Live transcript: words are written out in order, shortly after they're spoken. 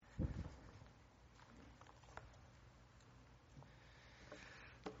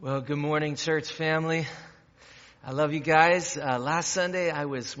Well, good morning, church family. I love you guys. Last Sunday, I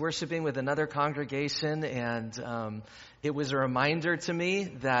was worshiping with another congregation, and it was a reminder to me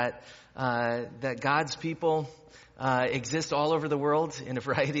that God's people exist all over the world in a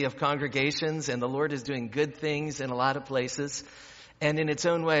variety of congregations, and the Lord is doing good things in a lot of places. And in its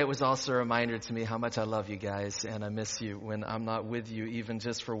own way, it was also a reminder to me how much I love you guys, and I miss you when I'm not with you, even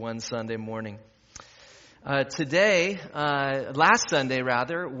just for one Sunday morning. Last Sunday,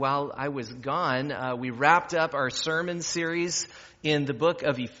 while I was gone, we wrapped up our sermon series in the book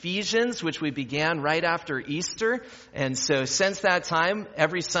of Ephesians, which we began right after Easter. And so since that time,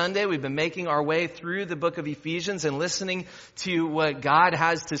 every Sunday, we've been making our way through the book of Ephesians and listening to what God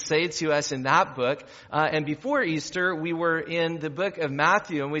has to say to us in that book. And before Easter, we were in the book of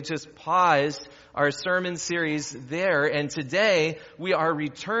Matthew, and we just paused our sermon series there. And today we are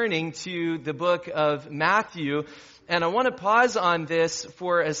returning to the book of Matthew. And I want to pause on this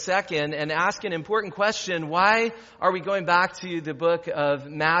for a second and ask an important question. Why are we going back to the book of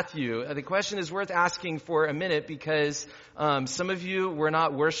Matthew? The question is worth asking for a minute because some of you were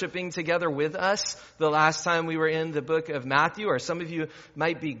not worshiping together with us the last time we were in the book of Matthew, or some of you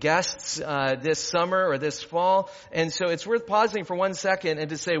might be guests this summer or this fall. And so it's worth pausing for 1 second and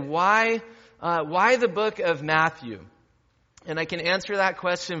to say, why the book of Matthew? And I can answer that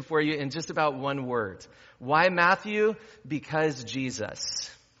question for you in just about one word. Why Matthew? Because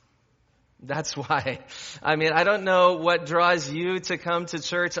Jesus. That's why. I mean, I don't know what draws you to come to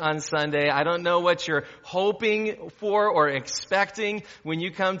church on Sunday. I don't know what you're hoping for or expecting when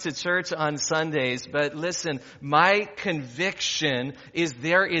you come to church on Sundays. But listen, my conviction is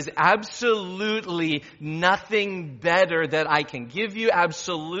there is absolutely nothing better that I can give you,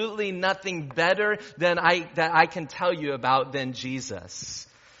 absolutely nothing better that I can tell you about than Jesus.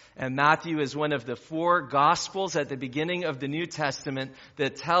 And Matthew is one of the 4 Gospels at the beginning of the New Testament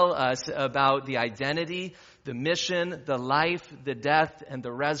that tell us about the identity, the mission, the life, the death, and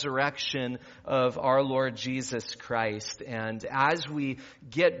the resurrection of our Lord Jesus Christ. And as we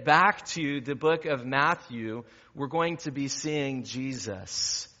get back to the book of Matthew, we're going to be seeing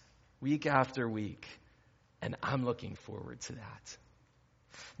Jesus week after week. And I'm looking forward to that.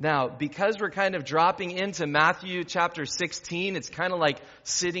 Now, because we're kind of dropping into Matthew chapter 16, it's kind of like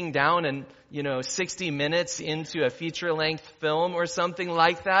sitting down and, 60 minutes into a feature-length film or something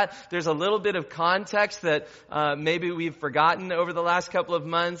like that. There's a little bit of context that maybe we've forgotten over the last couple of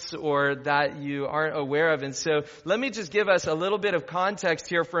months or that you aren't aware of. And so let me just give us a little bit of context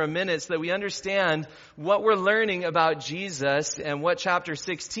here for a minute so that we understand what we're learning about Jesus and what chapter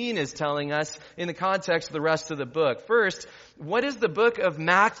 16 is telling us in the context of the rest of the book. First, what is the book of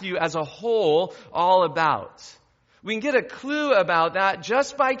Matthew as a whole all about? We can get a clue about that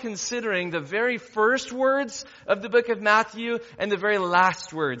just by considering the very first words of the book of Matthew and the very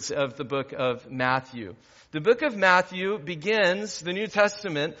last words of the book of Matthew. The book of Matthew begins, the New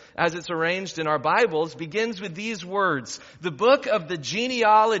Testament, as it's arranged in our Bibles, begins with these words. The book of the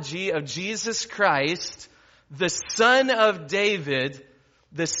genealogy of Jesus Christ, the son of David,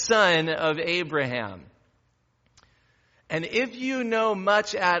 the son of Abraham. And if you know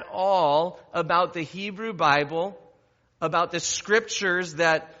much at all about the Hebrew Bible, about the scriptures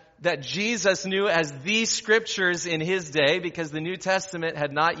that Jesus knew as the scriptures in his day, because the New Testament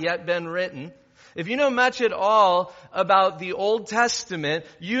had not yet been written, if you know much at all about the Old Testament,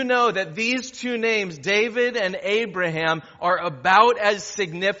 you know that these 2 names, David and Abraham, are about as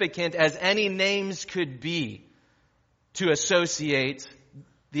significant as any names could be to associate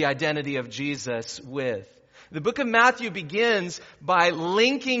the identity of Jesus with. The book of Matthew begins by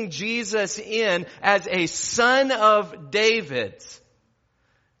linking Jesus in as a son of David.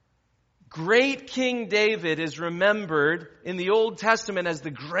 Great King David is remembered in the Old Testament as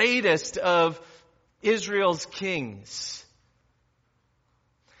the greatest of Israel's kings.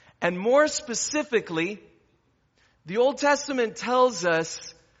 And more specifically, the Old Testament tells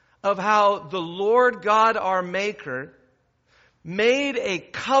us of how the Lord God, our Maker, made a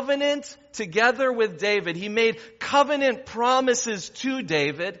covenant together with David. He made covenant promises to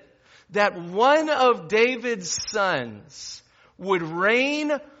David that one of David's sons would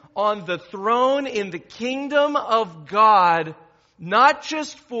reign on the throne in the kingdom of God, not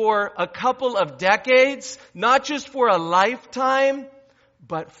just for a couple of decades, not just for a lifetime,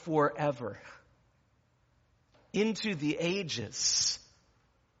 but forever. Into the ages.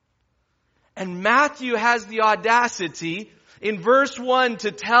 And Matthew has the audacity in verse 1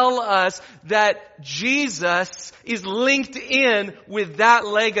 to tell us that Jesus is linked in with that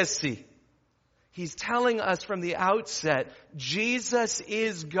legacy. he's telling us from the outset, Jesus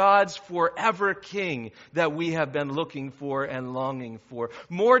is God's forever King that we have been looking for and longing for.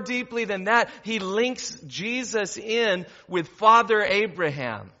 More deeply than that, he links Jesus in with Father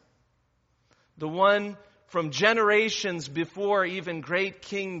Abraham, the one from generations before even great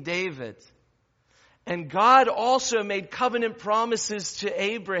King David. And God also made covenant promises to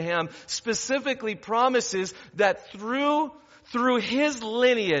Abraham, specifically promises that through his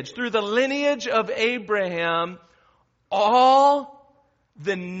lineage, through the lineage of Abraham, all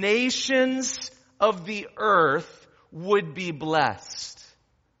the nations of the earth would be blessed.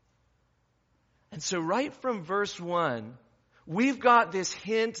 And so right from verse 1, we've got this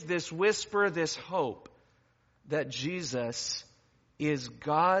hint, this whisper, this hope that Jesus is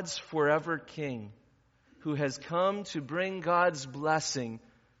God's forever King, who has come to bring God's blessing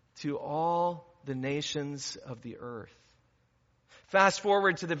to all the nations of the earth. Fast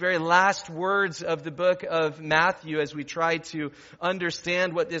forward to the very last words of the book of Matthew as we try to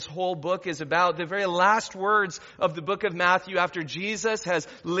understand what this whole book is about. The very last words of the book of Matthew, after Jesus has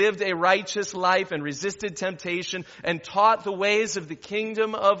lived a righteous life and resisted temptation and taught the ways of the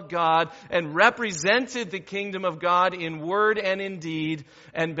kingdom of God and represented the kingdom of God in word and in deed,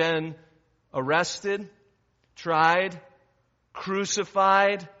 and been arrested, tried,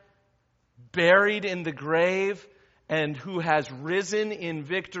 crucified, buried in the grave, and who has risen in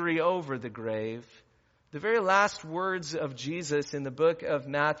victory over the grave. The very last words of Jesus in the book of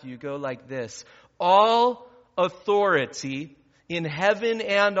Matthew go like this: all authority in heaven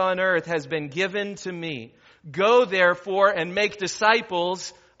and on earth has been given to me. Go therefore and make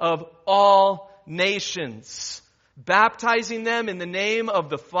disciples of all nations, baptizing them in the name of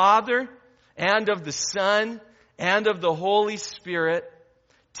the Father and of the Son and of the Holy Spirit,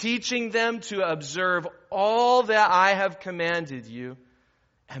 teaching them to observe all that I have commanded you.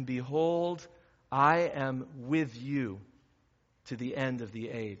 And behold, I am with you to the end of the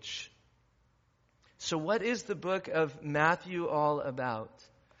age. So what is the book of Matthew all about?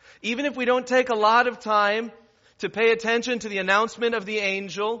 Even if we don't take a lot of time to pay attention to the announcement of the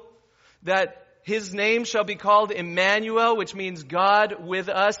angel that his name shall be called Emmanuel, which means God with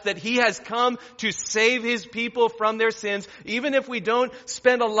us, that he has come to save his people from their sins. Even if we don't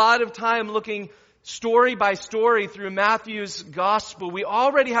spend a lot of time looking story by story through Matthew's gospel, we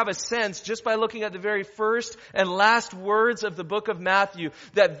already have a sense, just by looking at the very first and last words of the book of Matthew,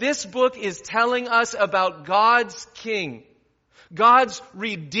 that this book is telling us about God's King, God's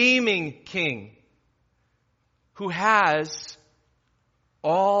redeeming King, who has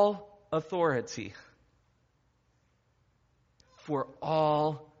all authority for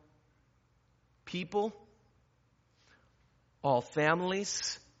all people, all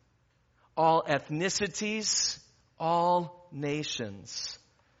families, all ethnicities, all nations.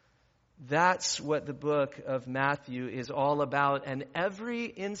 That's what the book of Matthew is all about. And every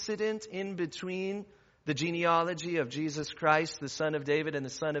incident in between the genealogy of Jesus Christ, the son of David and the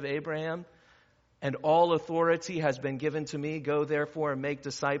son of Abraham, and all authority has been given to me. Go therefore and make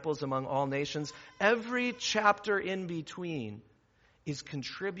disciples among all nations. Every chapter in between is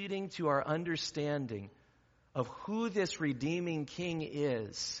contributing to our understanding of who this redeeming King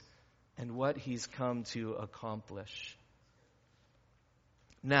is and what he's come to accomplish.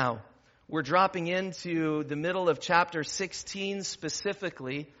 Now, we're dropping into the middle of chapter 16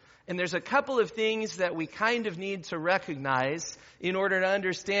 specifically, and there's a couple of things that we kind of need to recognize in order to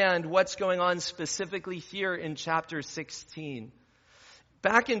understand what's going on specifically here in chapter 16.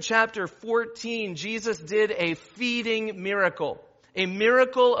 Back in chapter 14, Jesus did a feeding miracle. A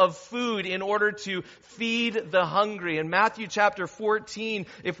miracle of food in order to feed the hungry. In Matthew chapter 14,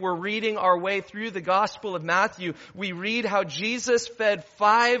 if we're reading our way through the Gospel of Matthew, we read how Jesus fed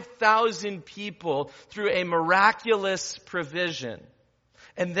 5,000 people through a miraculous provision.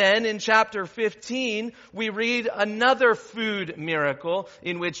 And then in chapter 15, we read another food miracle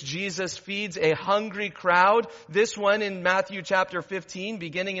in which Jesus feeds a hungry crowd. This one in Matthew chapter 15,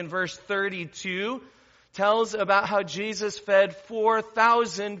 beginning in verse 32, tells about how Jesus fed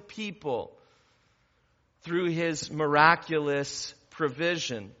 4,000 people through his miraculous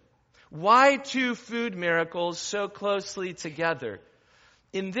provision. Why two food miracles so closely together?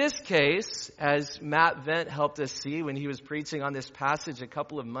 In this case, as Matt Vent helped us see when he was preaching on this passage a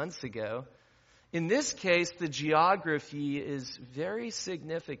couple of months ago, in this case, the geography is very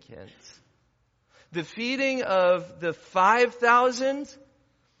significant. The feeding of the 5,000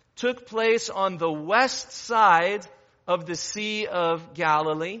 took place on the west side of the Sea of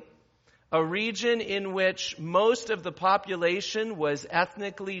Galilee, a region in which most of the population was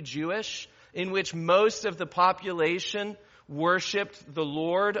ethnically Jewish, in which most of the population worshiped the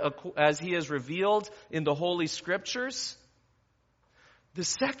Lord as he is revealed in the Holy Scriptures. The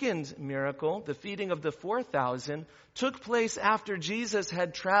second miracle, the feeding of the 4,000, took place after Jesus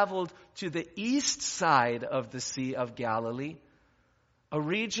had traveled to the east side of the Sea of Galilee, a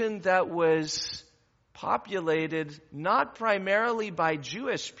region that was populated not primarily by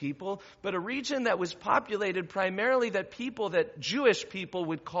Jewish people, but a region that was populated primarily that Jewish people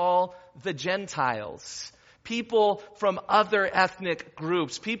would call the Gentiles. People from other ethnic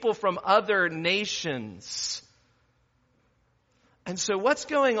groups, people from other nations. And so what's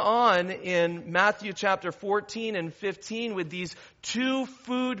going on in Matthew chapter 14 and 15 with these two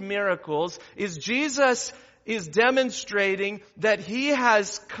food miracles is Jesus is demonstrating that he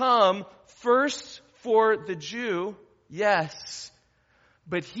has come first for the Jew, yes,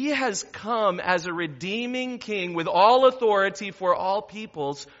 but he has come as a redeeming king with all authority for all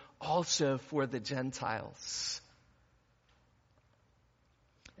peoples, also for the Gentiles.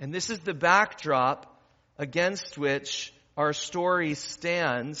 And this is the backdrop against which our story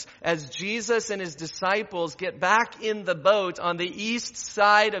stands as Jesus and his disciples get back in the boat on the east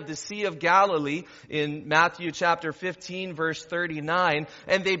side of the Sea of Galilee in Matthew chapter 15 verse 39,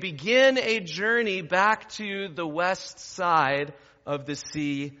 and they begin a journey back to the west side of the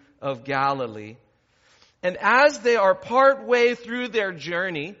Sea of Galilee. And as they are part way through their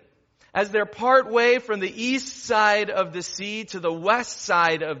journey, as they're part way from the east side of the sea to the west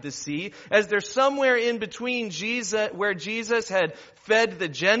side of the sea, as they're somewhere in between where Jesus had fed the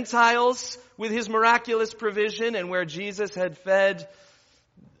Gentiles with his miraculous provision and where Jesus had fed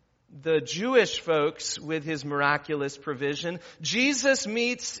the Jewish folks with his miraculous provision, Jesus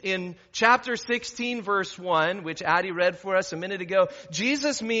meets in chapter 16 verse 1, which Addie read for us a minute ago,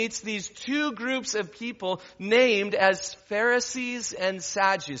 Jesus meets these two groups of people named as Pharisees and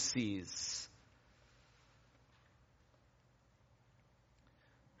Sadducees.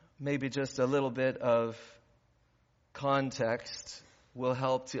 Maybe just a little bit of context will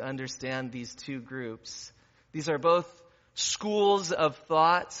help to understand these two groups. These are both schools of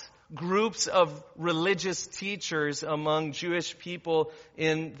thought, groups of religious teachers among Jewish people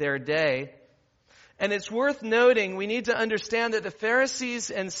in their day. And it's worth noting, we need to understand that the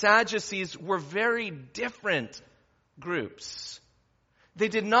Pharisees and Sadducees were very different groups. They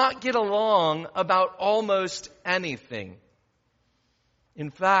did not get along about almost anything. In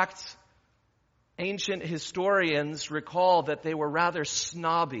fact, ancient historians recall that they were rather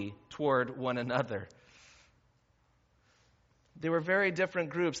snobby toward one another. They were very different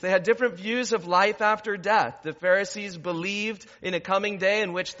groups. They had different views of life after death. The Pharisees believed in a coming day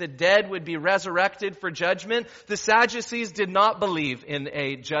in which the dead would be resurrected for judgment. The Sadducees did not believe in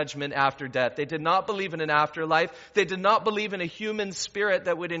a judgment after death. They did not believe in an afterlife. They did not believe in a human spirit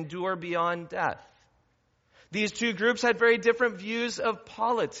that would endure beyond death. These two groups had very different views of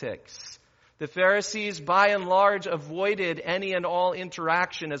politics. The Pharisees, by and large, avoided any and all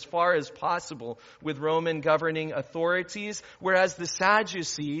interaction as far as possible with Roman governing authorities, whereas the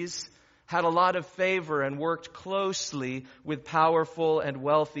Sadducees had a lot of favor and worked closely with powerful and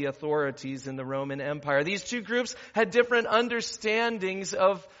wealthy authorities in the Roman Empire. These two groups had different understandings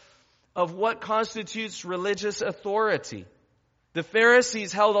of what constitutes religious authority. The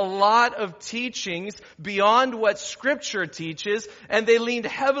Pharisees held a lot of teachings beyond what Scripture teaches, and they leaned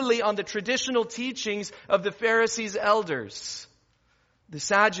heavily on the traditional teachings of the Pharisees' elders. The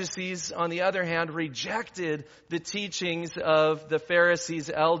Sadducees, on the other hand, rejected the teachings of the Pharisees'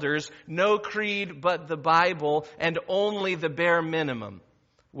 elders. No creed but the Bible, and only the bare minimum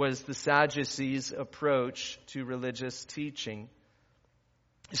was the Sadducees' approach to religious teaching.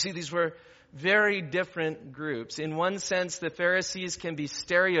 You see, these were very different groups. In one sense, the Pharisees can be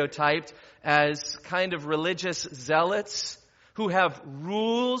stereotyped as kind of religious zealots who have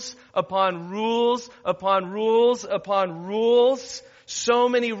rules upon rules upon rules upon rules, so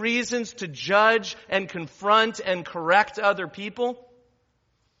many reasons to judge and confront and correct other people.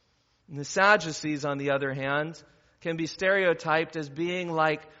 And the Sadducees, on the other hand, can be stereotyped as being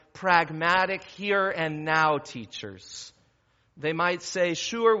like pragmatic here and now teachers. They might say,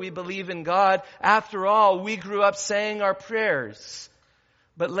 sure, we believe in God. After all, we grew up saying our prayers.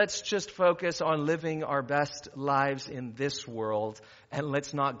 But let's just focus on living our best lives in this world, and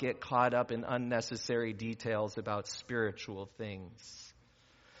let's not get caught up in unnecessary details about spiritual things.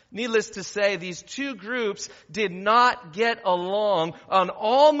 Needless to say, these two groups did not get along on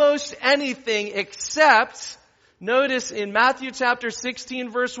almost anything except Notice in Matthew chapter 16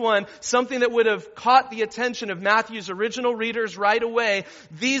 verse 1, something that would have caught the attention of Matthew's original readers right away.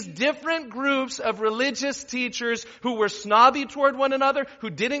 These different groups of religious teachers who were snobby toward one another, who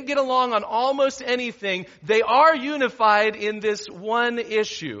didn't get along on almost anything, they are unified in this one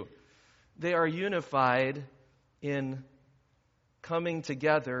issue. They are unified in coming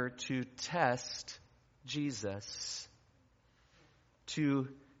together to test Jesus. To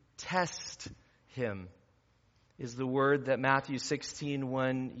test him is the word that Matthew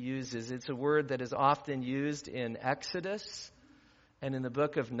 16:1 uses. It's a word that is often used in Exodus and in the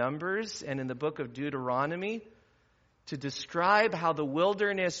book of Numbers and in the book of Deuteronomy to describe how the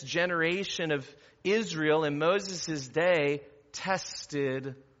wilderness generation of Israel in Moses' day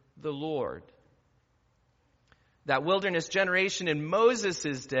tested the Lord. That wilderness generation in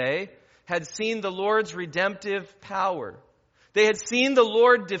Moses' day had seen the Lord's redemptive power. They had seen the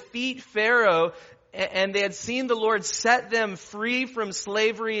Lord defeat Pharaoh, and they had seen the Lord set them free from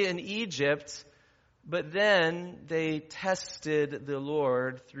slavery in Egypt, but then they tested the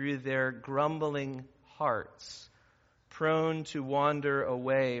Lord through their grumbling hearts, prone to wander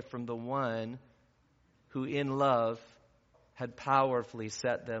away from the one who in love had powerfully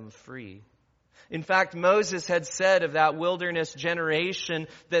set them free. In fact, Moses had said of that wilderness generation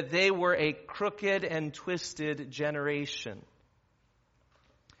that they were a crooked and twisted generation.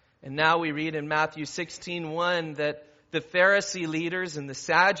 And now we read in Matthew 16:1 that the Pharisee leaders and the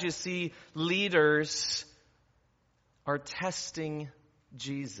Sadducee leaders are testing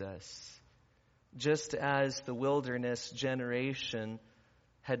Jesus, just as the wilderness generation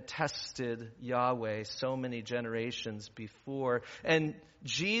had tested Yahweh so many generations before. And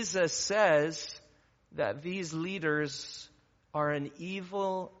Jesus says that these leaders are an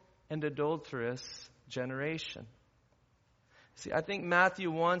evil and adulterous generation. See, I think Matthew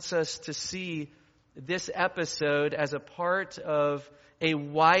wants us to see this episode as a part of a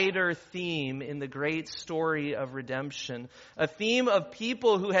wider theme in the great story of redemption. A theme of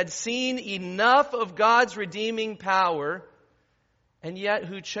people who had seen enough of God's redeeming power and yet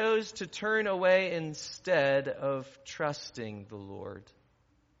who chose to turn away instead of trusting the Lord.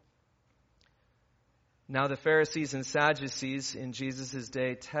 Now the Pharisees and Sadducees in Jesus'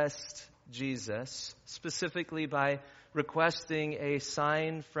 day test Jesus, specifically by requesting a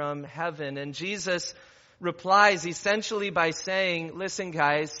sign from heaven. And Jesus replies essentially by saying, listen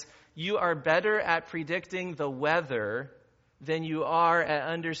guys, you are better at predicting the weather than you are at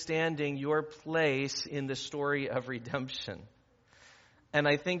understanding your place in the story of redemption. And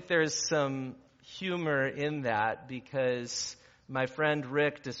I think there's some humor in that because my friend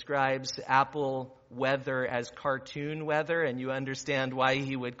Rick describes Apple weather as cartoon weather, and you understand why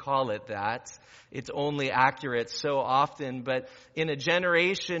he would call it that. It's only accurate so often, but in a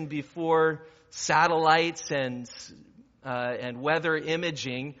generation before satellites and weather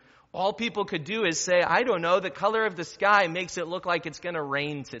imaging, all people could do is say, I don't know, the color of the sky makes it look like it's going to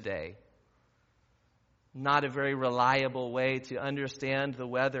rain today. Not a very reliable way to understand the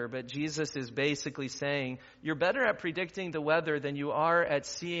weather, but Jesus is basically saying, you're better at predicting the weather than you are at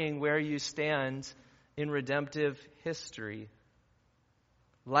seeing where you stand in redemptive history.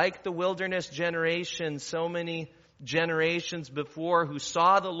 Like the wilderness generation, so many generations before who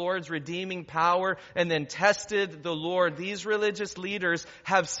saw the Lord's redeeming power and then tested the Lord, these religious leaders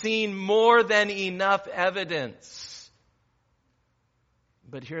have seen more than enough evidence.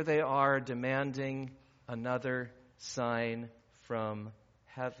 But here they are demanding another sign from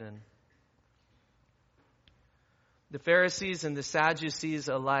heaven. The Pharisees and the Sadducees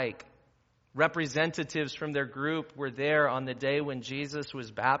alike, representatives from their group, were there on the day when Jesus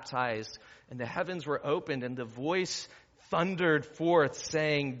was baptized, and the heavens were opened, and the voice thundered forth,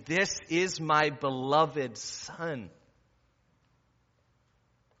 saying, "This is my beloved Son."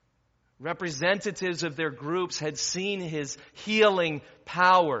 Representatives of their groups had seen his healing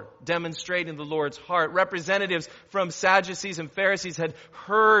power demonstrating the Lord's heart. Representatives from Sadducees and Pharisees had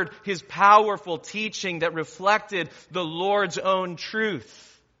heard his powerful teaching that reflected the Lord's own truth.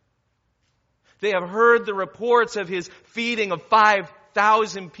 They have heard the reports of his feeding of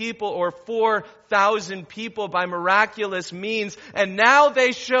 5,000 people or 4,000 people by miraculous means. And now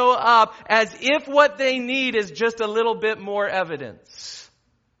they show up as if what they need is just a little bit more evidence.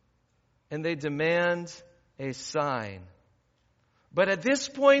 And they demand a sign. But at this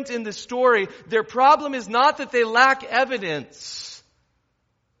point in the story, their problem is not that they lack evidence.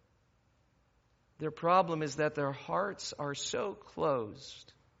 Their problem is that their hearts are so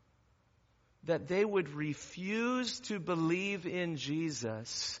closed that they would refuse to believe in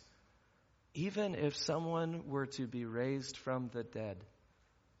Jesus, even if someone were to be raised from the dead.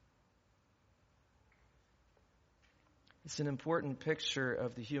 It's an important picture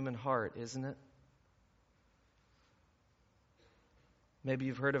of the human heart, isn't it? Maybe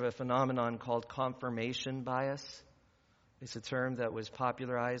you've heard of a phenomenon called confirmation bias. It's a term that was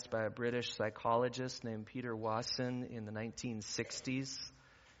popularized by a British psychologist named Peter Wasson in the 1960s.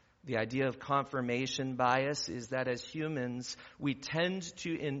 The idea of confirmation bias is that as humans, we tend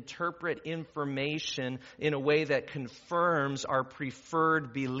to interpret information in a way that confirms our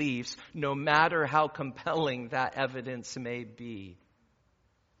preferred beliefs, no matter how compelling that evidence may be.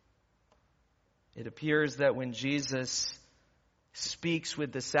 It appears that when Jesus speaks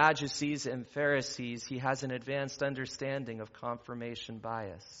with the Sadducees and Pharisees, he has an advanced understanding of confirmation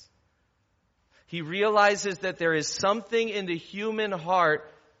bias. He realizes that there is something in the human heart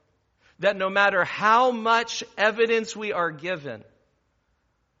that no matter how much evidence we are given,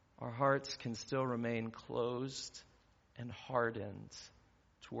 our hearts can still remain closed and hardened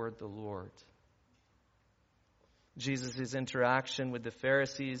toward the Lord. Jesus' interaction with the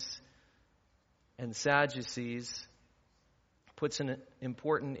Pharisees and Sadducees puts an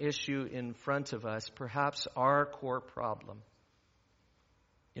important issue in front of us, perhaps our core problem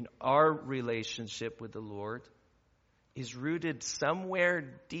in our relationship with the Lord is rooted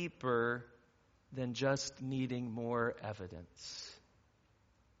somewhere deeper than just needing more evidence.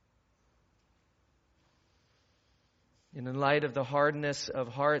 And in light of the hardness of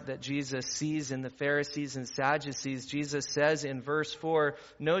heart that Jesus sees in the Pharisees and Sadducees, Jesus says in verse 4,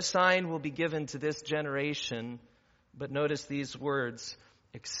 "No sign will be given to this generation," but notice these words,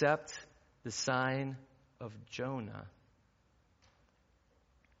 "except the sign of Jonah."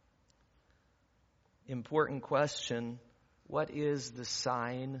 Important question. What is the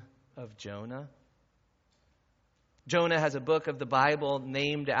sign of Jonah? Jonah has a book of the Bible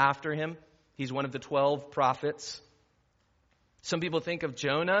named after him. He's one of the 12 prophets. Some people think of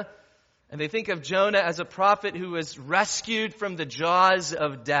Jonah, and they think of Jonah as a prophet who was rescued from the jaws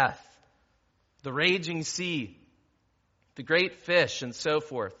of death, the raging sea, the great fish, and so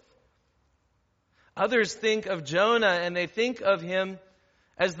forth. Others think of Jonah, and they think of him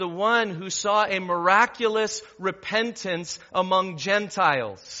as the one who saw a miraculous repentance among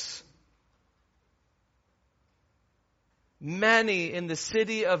Gentiles. Many in the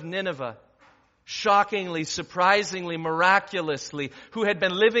city of Nineveh, shockingly, surprisingly, miraculously, who had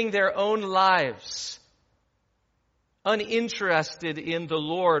been living their own lives, uninterested in the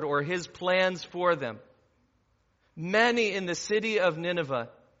Lord or His plans for them. Many in the city of Nineveh,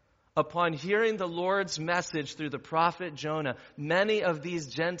 upon hearing the Lord's message through the prophet Jonah, many of these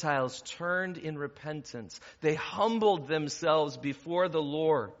Gentiles turned in repentance. They humbled themselves before the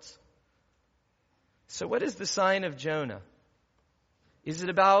Lord. So what is the sign of Jonah? Is it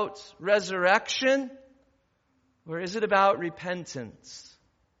about resurrection or is it about repentance?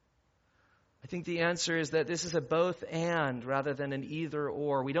 I think the answer is that this is a both and rather than an either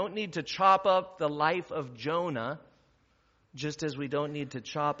or. We don't need to chop up the life of Jonah, just as we don't need to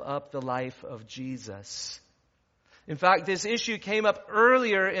chop up the life of Jesus. In fact, this issue came up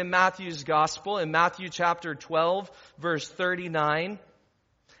earlier in Matthew's Gospel, in Matthew chapter 12, verse 39.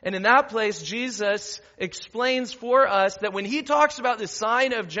 And in that place, Jesus explains for us that when He talks about the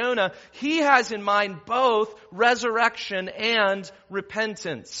sign of Jonah, He has in mind both resurrection and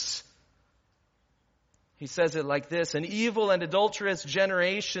repentance. He says it like this: "An evil and adulterous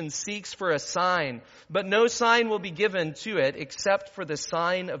generation seeks for a sign, but no sign will be given to it except for the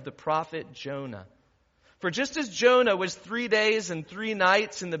sign of the prophet Jonah. For just as Jonah was 3 days and 3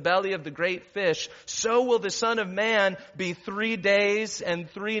 nights in the belly of the great fish, so will the Son of Man be 3 days and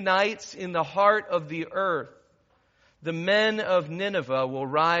 3 nights in the heart of the earth. The men of Nineveh will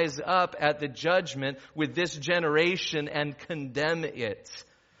rise up at the judgment with this generation and condemn it.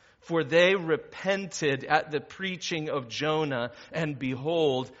 For they repented at the preaching of Jonah, and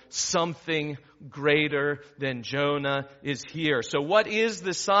behold, something greater than Jonah is here." So what is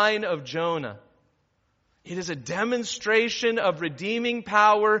the sign of Jonah? It is a demonstration of redeeming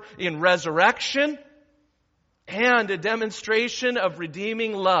power in resurrection and a demonstration of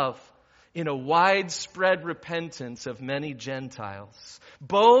redeeming love in a widespread repentance of many Gentiles.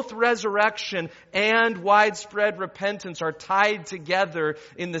 Both resurrection and widespread repentance are tied together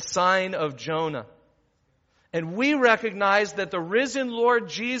in the sign of Jonah. And we recognize that the risen Lord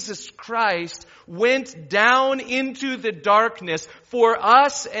Jesus Christ went down into the darkness for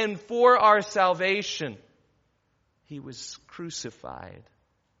us and for our salvation. He was crucified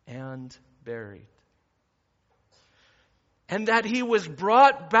and buried. And that He was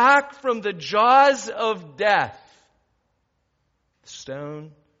brought back from the jaws of death. The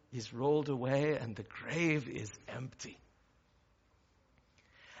stone is rolled away and the grave is empty.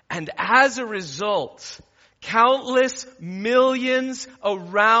 And as a result, Countless millions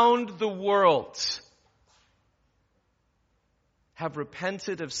around the world have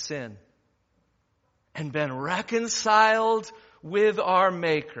repented of sin and been reconciled with our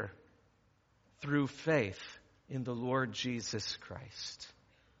Maker through faith in the Lord Jesus Christ.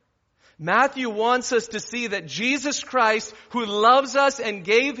 Matthew wants us to see that Jesus Christ, who loves us and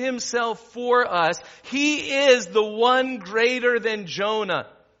gave himself for us, he is the one greater than Jonah.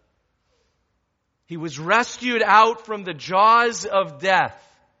 He was rescued out from the jaws of death.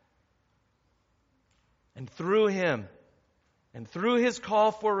 And through him, and through his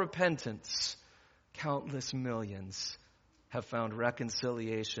call for repentance, countless millions have found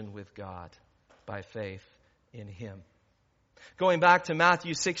reconciliation with God by faith in him. Going back to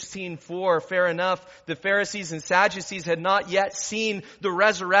Matthew 16:4, fair enough, the Pharisees and Sadducees had not yet seen the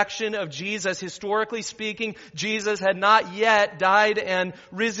resurrection of Jesus. Historically speaking, Jesus had not yet died and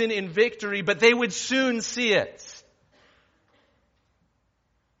risen in victory, but they would soon see it.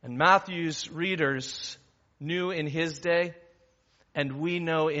 And Matthew's readers knew in his day, and we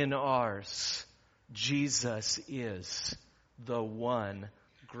know in ours, Jesus is the one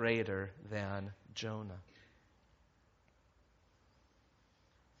greater than Jonah.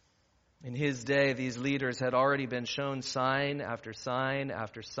 In his day, these leaders had already been shown sign after sign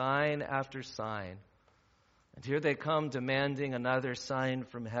after sign after sign. And here they come demanding another sign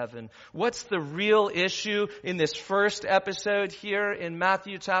from heaven. What's the real issue in this first episode here in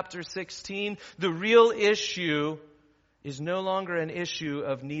Matthew chapter 16? The real issue is no longer an issue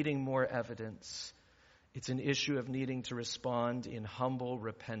of needing more evidence. It's an issue of needing to respond in humble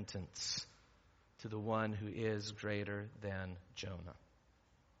repentance to the one who is greater than Jonah.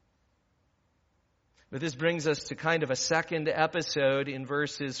 But this brings us to kind of a second episode in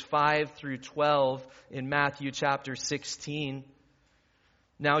verses 5 through 12 in Matthew chapter 16.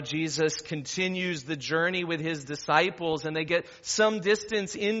 Now Jesus continues the journey with his disciples, and they get some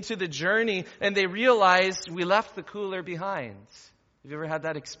distance into the journey and they realize we left the cooler behind. Have you ever had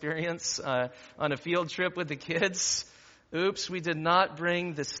that experience on a field trip with the kids? Oops, we did not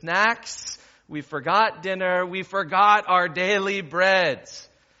bring the snacks. We forgot dinner. We forgot our daily bread.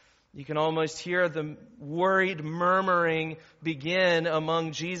 You can almost hear the worried murmuring begin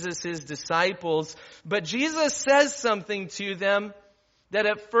among Jesus' disciples. But Jesus says something to them that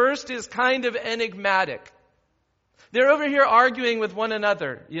at first is kind of enigmatic. They're over here arguing with one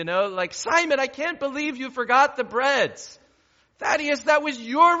another, like, Simon, I can't believe you forgot the bread. Thaddeus, that was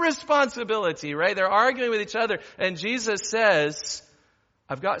your responsibility, right? They're arguing with each other. And Jesus says,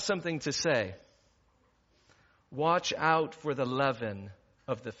 I've got something to say. Watch out for the leaven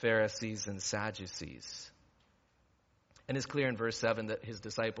of the Pharisees and Sadducees. And it's clear in verse 7 that his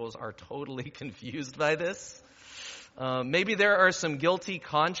disciples are totally confused by this. Maybe there are some guilty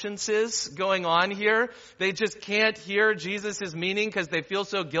consciences going on here. They just can't hear Jesus' meaning because they feel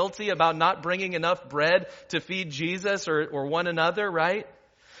so guilty about not bringing enough bread to feed Jesus or one another, right?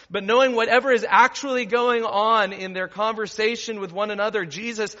 But knowing whatever is actually going on in their conversation with one another,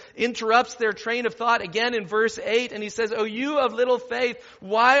 Jesus interrupts their train of thought again in verse 8, and he says, "Oh, you of little faith,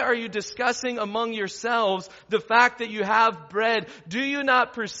 why are you discussing among yourselves the fact that you have bread? Do you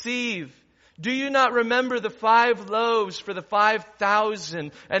not perceive? Do you not remember the 5 loaves for the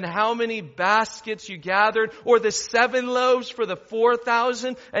 5,000 and how many baskets you gathered? Or the 7 loaves for the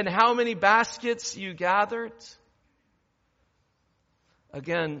 4,000 and how many baskets you gathered?"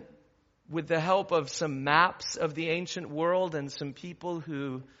 Again, with the help of some maps of the ancient world and some people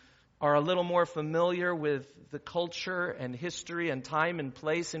who are a little more familiar with the culture and history and time and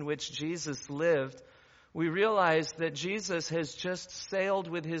place in which Jesus lived, we realize that Jesus has just sailed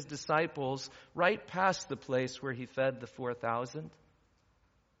with his disciples right past the place where he fed the 4,000.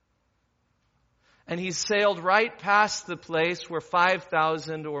 And he sailed right past the place where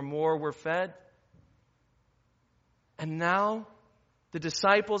 5,000 or more were fed. And now, the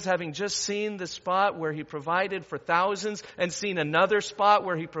disciples, having just seen the spot where he provided for thousands and seen another spot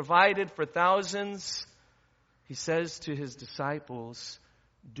where he provided for thousands, he says to his disciples,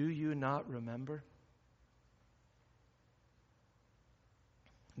 "Do you not remember?"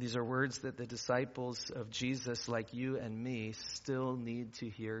 These are words that the disciples of Jesus, like you and me, still need to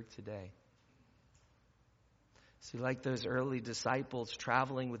hear today. See, like those early disciples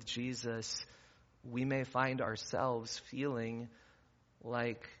traveling with Jesus, we may find ourselves feeling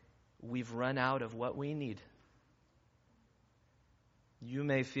like we've run out of what we need. You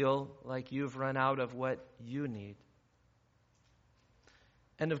may feel like you've run out of what you need.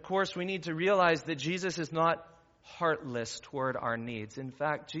 And of course, we need to realize that Jesus is not heartless toward our needs. In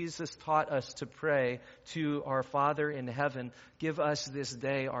fact, Jesus taught us to pray to our Father in heaven, "Give us this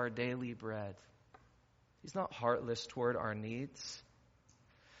day our daily bread." He's not heartless toward our needs.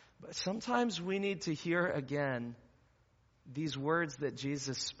 But sometimes we need to hear again these words that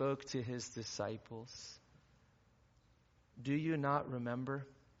Jesus spoke to his disciples. Do you not remember?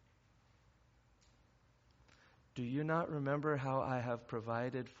 Do you not remember how I have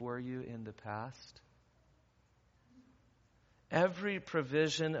provided for you in the past? Every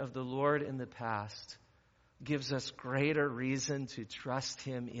provision of the Lord in the past gives us greater reason to trust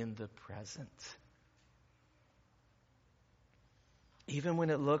him in the present. Even when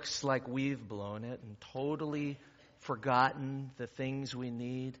it looks like we've blown it and totally forgotten the things we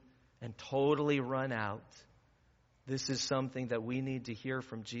need and totally run out, this is something that we need to hear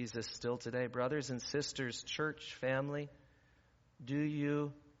from Jesus still today. Brothers and sisters, church family, do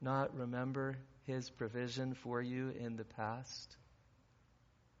you not remember his provision for you in the past?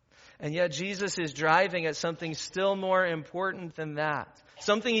 And yet Jesus is driving at something still more important than that.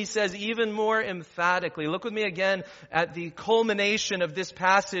 Something he says even more emphatically. Look with me again at the culmination of this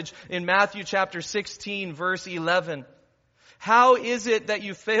passage in Matthew chapter 16, verse 11. How is it that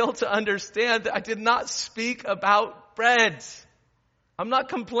you fail to understand that I did not speak about bread? I'm not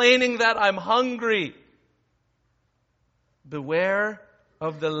complaining that I'm hungry. Beware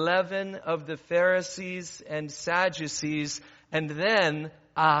of the leaven of the Pharisees and Sadducees. And then,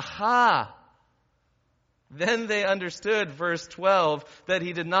 aha! Then they understood, verse 12, that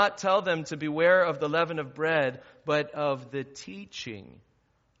he did not tell them to beware of the leaven of bread, but of the teaching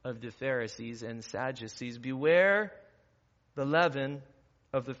of the Pharisees and Sadducees. Beware the leaven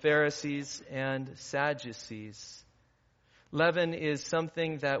of the Pharisees and Sadducees. Leaven is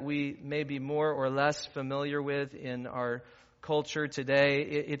something that we may be more or less familiar with in our culture today.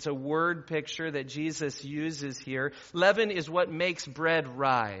 It's a word picture that Jesus uses here. Leaven is what makes bread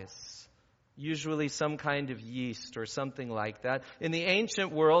rise. Usually some kind of yeast or something like that. In the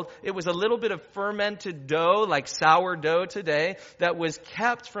ancient world, it was a little bit of fermented dough, like sourdough today, that was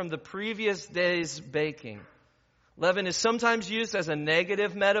kept from the previous day's baking. Leaven is sometimes used as a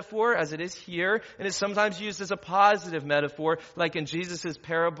negative metaphor, as it is here, and is sometimes used as a positive metaphor, like in Jesus'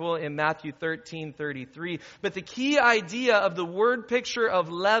 parable in Matthew 13:33. But the key idea of the word picture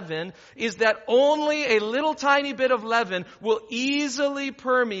of leaven is that only a little tiny bit of leaven will easily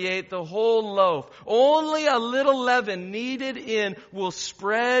permeate the whole loaf. Only a little leaven kneaded in will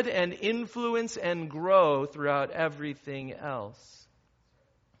spread and influence and grow throughout everything else.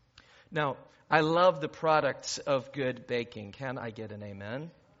 Now, I love the products of good baking. Can I get an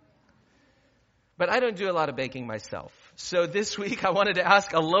amen? But I don't do a lot of baking myself. So this week I wanted to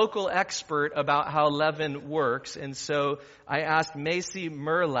ask a local expert about how leaven works. And so I asked Macy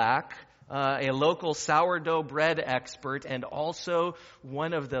Merlack, a local sourdough bread expert and also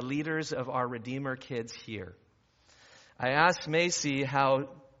one of the leaders of our Redeemer Kids here. I asked Macy how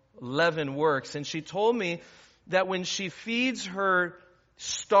leaven works, and she told me that when she feeds her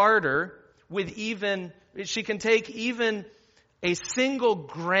starter she can take even a single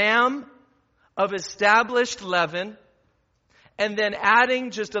gram of established leaven and then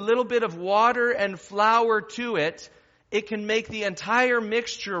adding just a little bit of water and flour to it, it can make the entire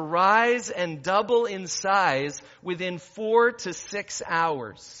mixture rise and double in size within 4 to 6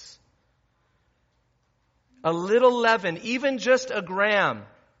 hours. A little leaven, even just a gram,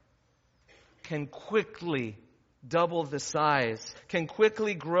 can quickly double the size, can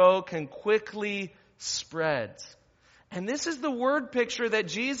quickly grow, can quickly spread. And this is the word picture that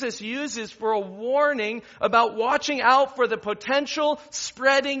Jesus uses for a warning about watching out for the potential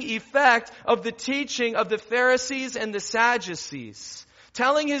spreading effect of the teaching of the Pharisees and the Sadducees.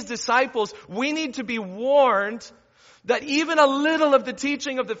 Telling his disciples, we need to be warned that even a little of the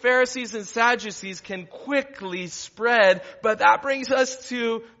teaching of the Pharisees and Sadducees can quickly spread. But that brings us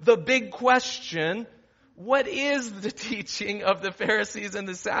to the big question. What is the teaching of the Pharisees and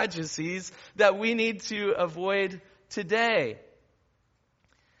the Sadducees that we need to avoid today?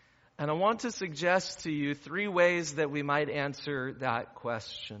 And I want to suggest to you 3 ways that we might answer that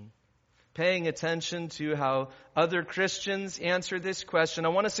question. Paying attention to how other Christians answer this question, I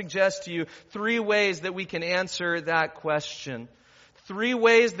want to suggest to you 3 ways that we can answer that question. 3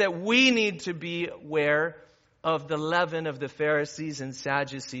 ways that we need to be aware of the leaven of the Pharisees and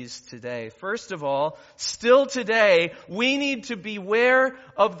Sadducees today. First of all, still today, we need to beware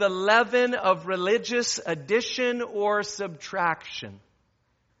of the leaven of religious addition or subtraction.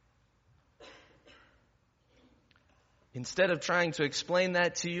 Instead of trying to explain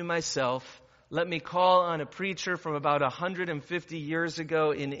that to you myself, let me call on a preacher from about 150 years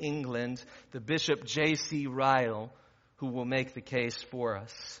ago in England, the Bishop J.C. Ryle, who will make the case for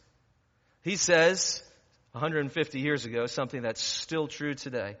us. He says, 150 years ago, something that's still true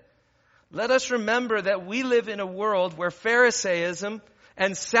today. let us remember that we live in a world where Pharisaism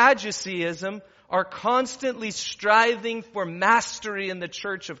and Sadduceeism are constantly striving for mastery in the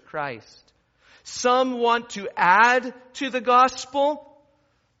church of Christ. Some want to add to the gospel,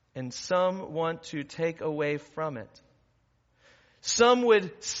 and some want to take away from it. Some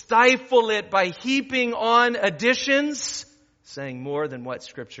would stifle it by heaping on additions, saying more than what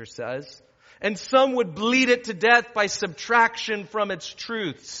Scripture says. And some would bleed it to death by subtraction from its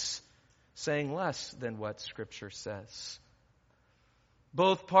truths, saying less than what Scripture says.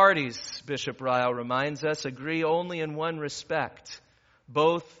 Both parties, Bishop Ryle reminds us, agree only in one respect.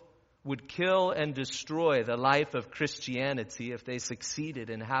 Both would kill and destroy the life of Christianity if they succeeded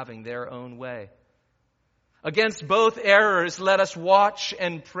in having their own way. Against both errors, let us watch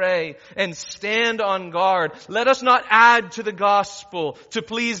and pray and stand on guard. Let us not add to the gospel to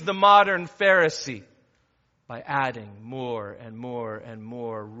please the modern Pharisee by adding more and more and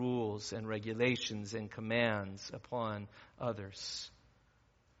more rules and regulations and commands upon others.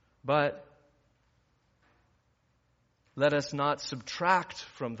 But let us not subtract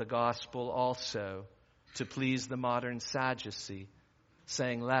from the gospel also to please the modern Sadducee,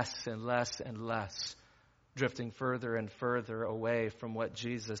 saying less and less and less, drifting further and further away from what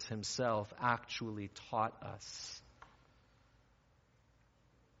Jesus himself actually taught us.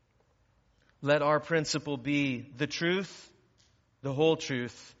 Let our principle be the truth, the whole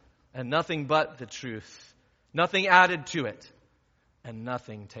truth, and nothing but the truth. Nothing added to it, and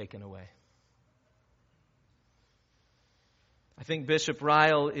nothing taken away. I think Bishop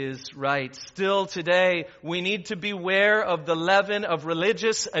Ryle is right. Still today, we need to beware of the leaven of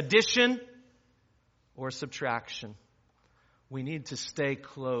religious addition or subtraction. We need to stay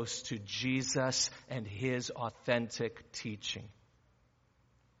close to Jesus and his authentic teaching.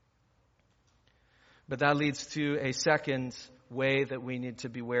 But that leads to a second way that we need to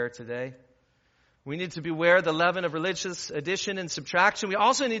beware today. We need to beware the leaven of religious addition and subtraction. We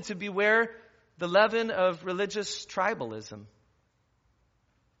also need to beware the leaven of religious tribalism.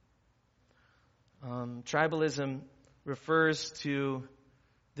 Tribalism refers to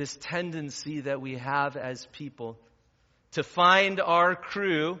this tendency that we have as people to find our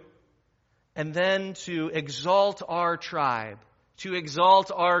crew and then to exalt our tribe, to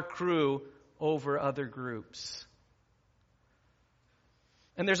exalt our crew over other groups.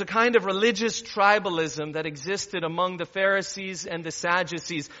 And there's a kind of religious tribalism that existed among the Pharisees and the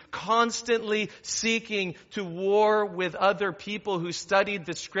Sadducees, constantly seeking to war with other people who studied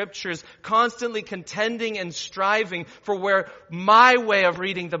the Scriptures, constantly contending and striving for where my way of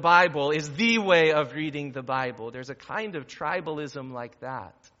reading the Bible is the way of reading the Bible. There's a kind of tribalism like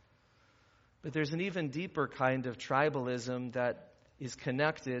that. But there's an even deeper kind of tribalism that is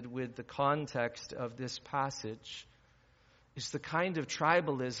connected with the context of this passage. It's the kind of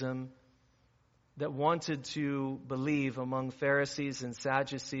tribalism that wanted to believe among Pharisees and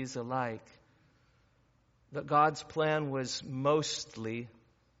Sadducees alike that God's plan was mostly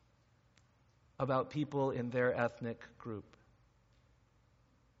about people in their ethnic group.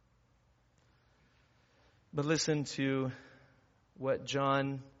 But listen to what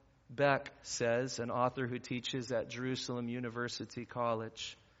John Beck says, an author who teaches at Jerusalem University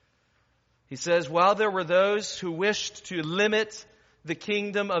College. He says, while there were those who wished to limit the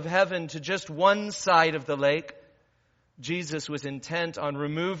kingdom of heaven to just one side of the lake, Jesus was intent on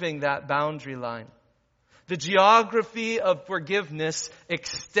removing that boundary line. The geography of forgiveness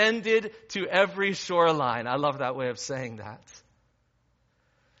extended to every shoreline. I love that way of saying that.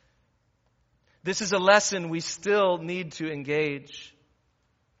 This is a lesson we still need to engage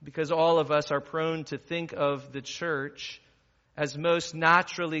because all of us are prone to think of the church as most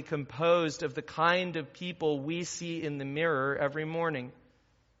naturally composed of the kind of people we see in the mirror every morning.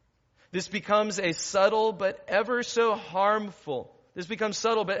 This becomes subtle but ever so harmful,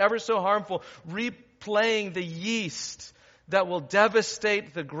 replaying the yeast that will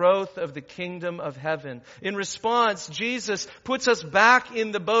devastate the growth of the kingdom of heaven. In response, Jesus puts us back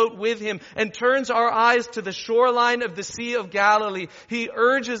in the boat with him and turns our eyes to the shoreline of the Sea of Galilee. He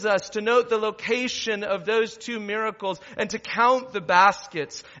urges us to note the location of those two miracles and to count the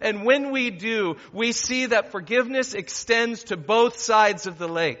baskets. And when we do, we see that forgiveness extends to both sides of the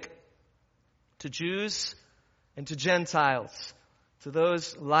lake, to Jews and to Gentiles, to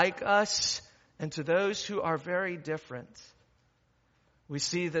those like us and to those who are very different. We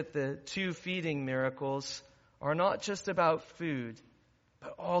see that the two feeding miracles are not just about food,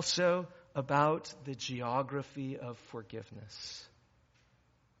 but also about the geography of forgiveness.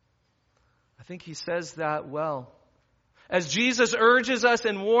 I think he says that well. As Jesus urges us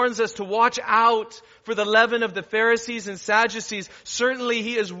and warns us to watch out for the leaven of the Pharisees and Sadducees, certainly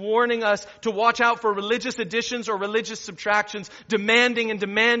he is warning us to watch out for religious additions or religious subtractions, demanding and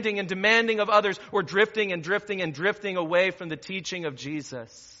demanding and demanding of others, or drifting and drifting and drifting away from the teaching of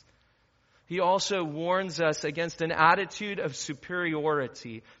Jesus. He also warns us against an attitude of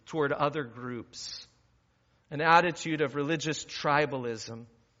superiority toward other groups, an attitude of religious tribalism,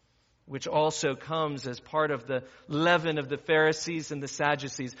 which also comes as part of the leaven of the Pharisees and the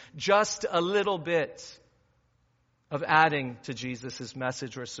Sadducees. Just a little bit of adding to Jesus'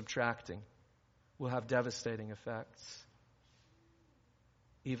 message or subtracting will have devastating effects,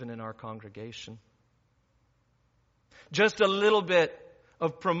 even in our congregation. Just a little bit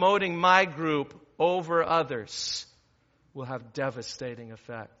of promoting my group over others will have devastating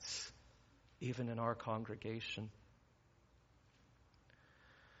effects, even in our congregation.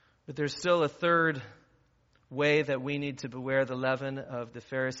 But there's still a third way that we need to beware the leaven of the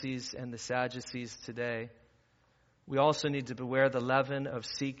Pharisees and the Sadducees today. We also need to beware the leaven of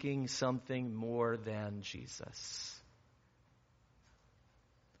seeking something more than Jesus.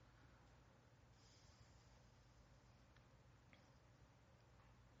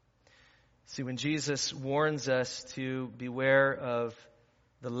 See, when Jesus warns us to beware of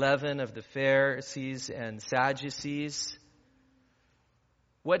the leaven of the Pharisees and Sadducees,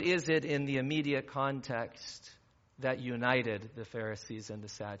 what is it in the immediate context that united the Pharisees and the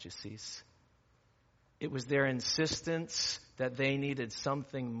Sadducees? It was their insistence that they needed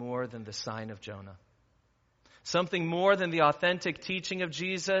something more than the sign of Jonah. Something more than the authentic teaching of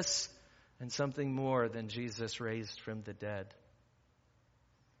Jesus, and something more than Jesus raised from the dead.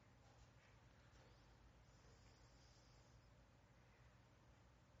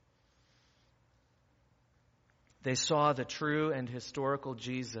 They saw the true and historical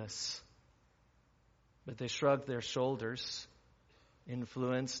Jesus, but they shrugged their shoulders,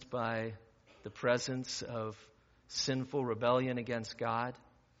 influenced by the presence of sinful rebellion against God,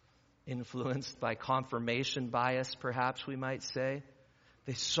 influenced by confirmation bias, perhaps we might say.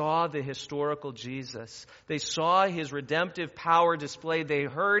 They saw the historical Jesus. They saw his redemptive power displayed. They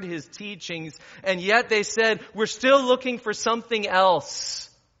heard his teachings, and yet they said, we're still looking for something else.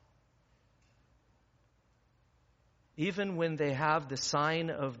 Even when they have the sign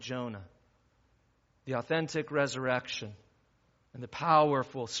of Jonah, the authentic resurrection, and the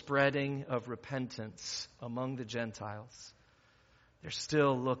powerful spreading of repentance among the Gentiles, they're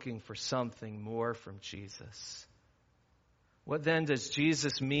still looking for something more from Jesus. What then does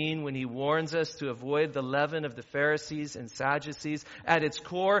Jesus mean when he warns us to avoid the leaven of the Pharisees and Sadducees? At its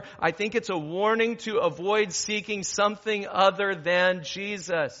core, I think it's a warning to avoid seeking something other than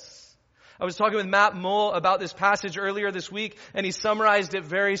Jesus. I was talking with Matt Mull about this passage earlier this week, and he summarized it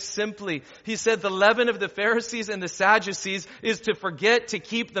very simply. He said the leaven of the Pharisees and the Sadducees is to forget to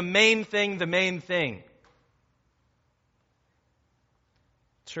keep the main thing the main thing.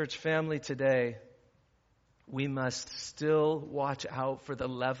 Church family, today, we must still watch out for the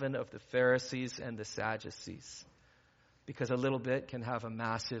leaven of the Pharisees and the Sadducees, because a little bit can have a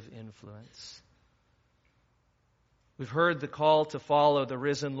massive influence. We've heard the call to follow the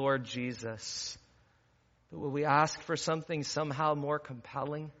risen Lord Jesus. But will we ask for something somehow more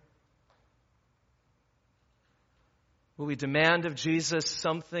compelling? Will we demand of Jesus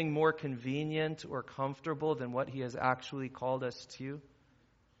something more convenient or comfortable than what he has actually called us to?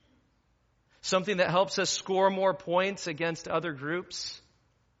 Something that helps us score more points against other groups?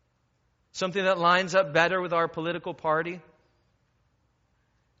 Something that lines up better with our political party?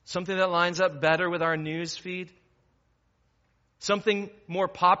 Something that lines up better with our news feed? Something more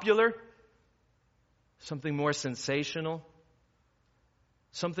popular, something more sensational,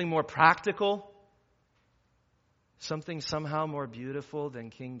 something more practical, something somehow more beautiful than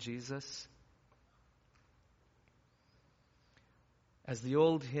King Jesus. As the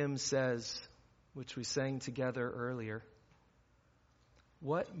old hymn says, which we sang together earlier,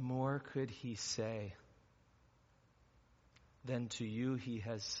 what more could he say than to you he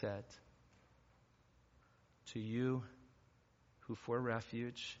has said, to you who for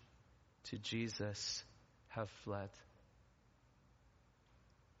refuge to Jesus have fled.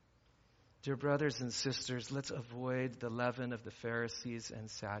 Dear brothers and sisters, let's avoid the leaven of the Pharisees and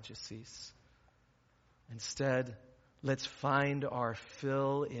Sadducees. Instead, let's find our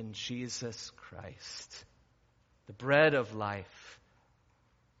fill in Jesus Christ, the bread of life.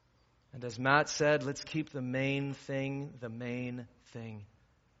 And as Matt said, let's keep the main thing the main thing.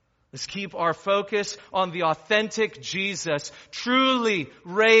 Let's keep our focus on the authentic Jesus, truly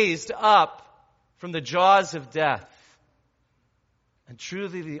raised up from the jaws of death, and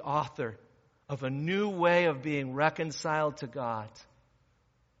truly the author of a new way of being reconciled to God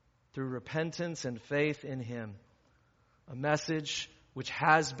through repentance and faith in Him. A message which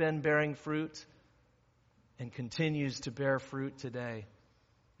has been bearing fruit and continues to bear fruit today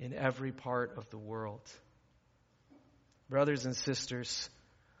in every part of the world. Brothers and sisters,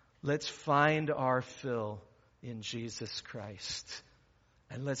 let's find our fill in Jesus Christ.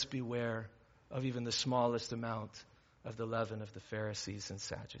 And let's beware of even the smallest amount of the leaven of the Pharisees and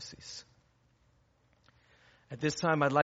Sadducees. At this time, I'd like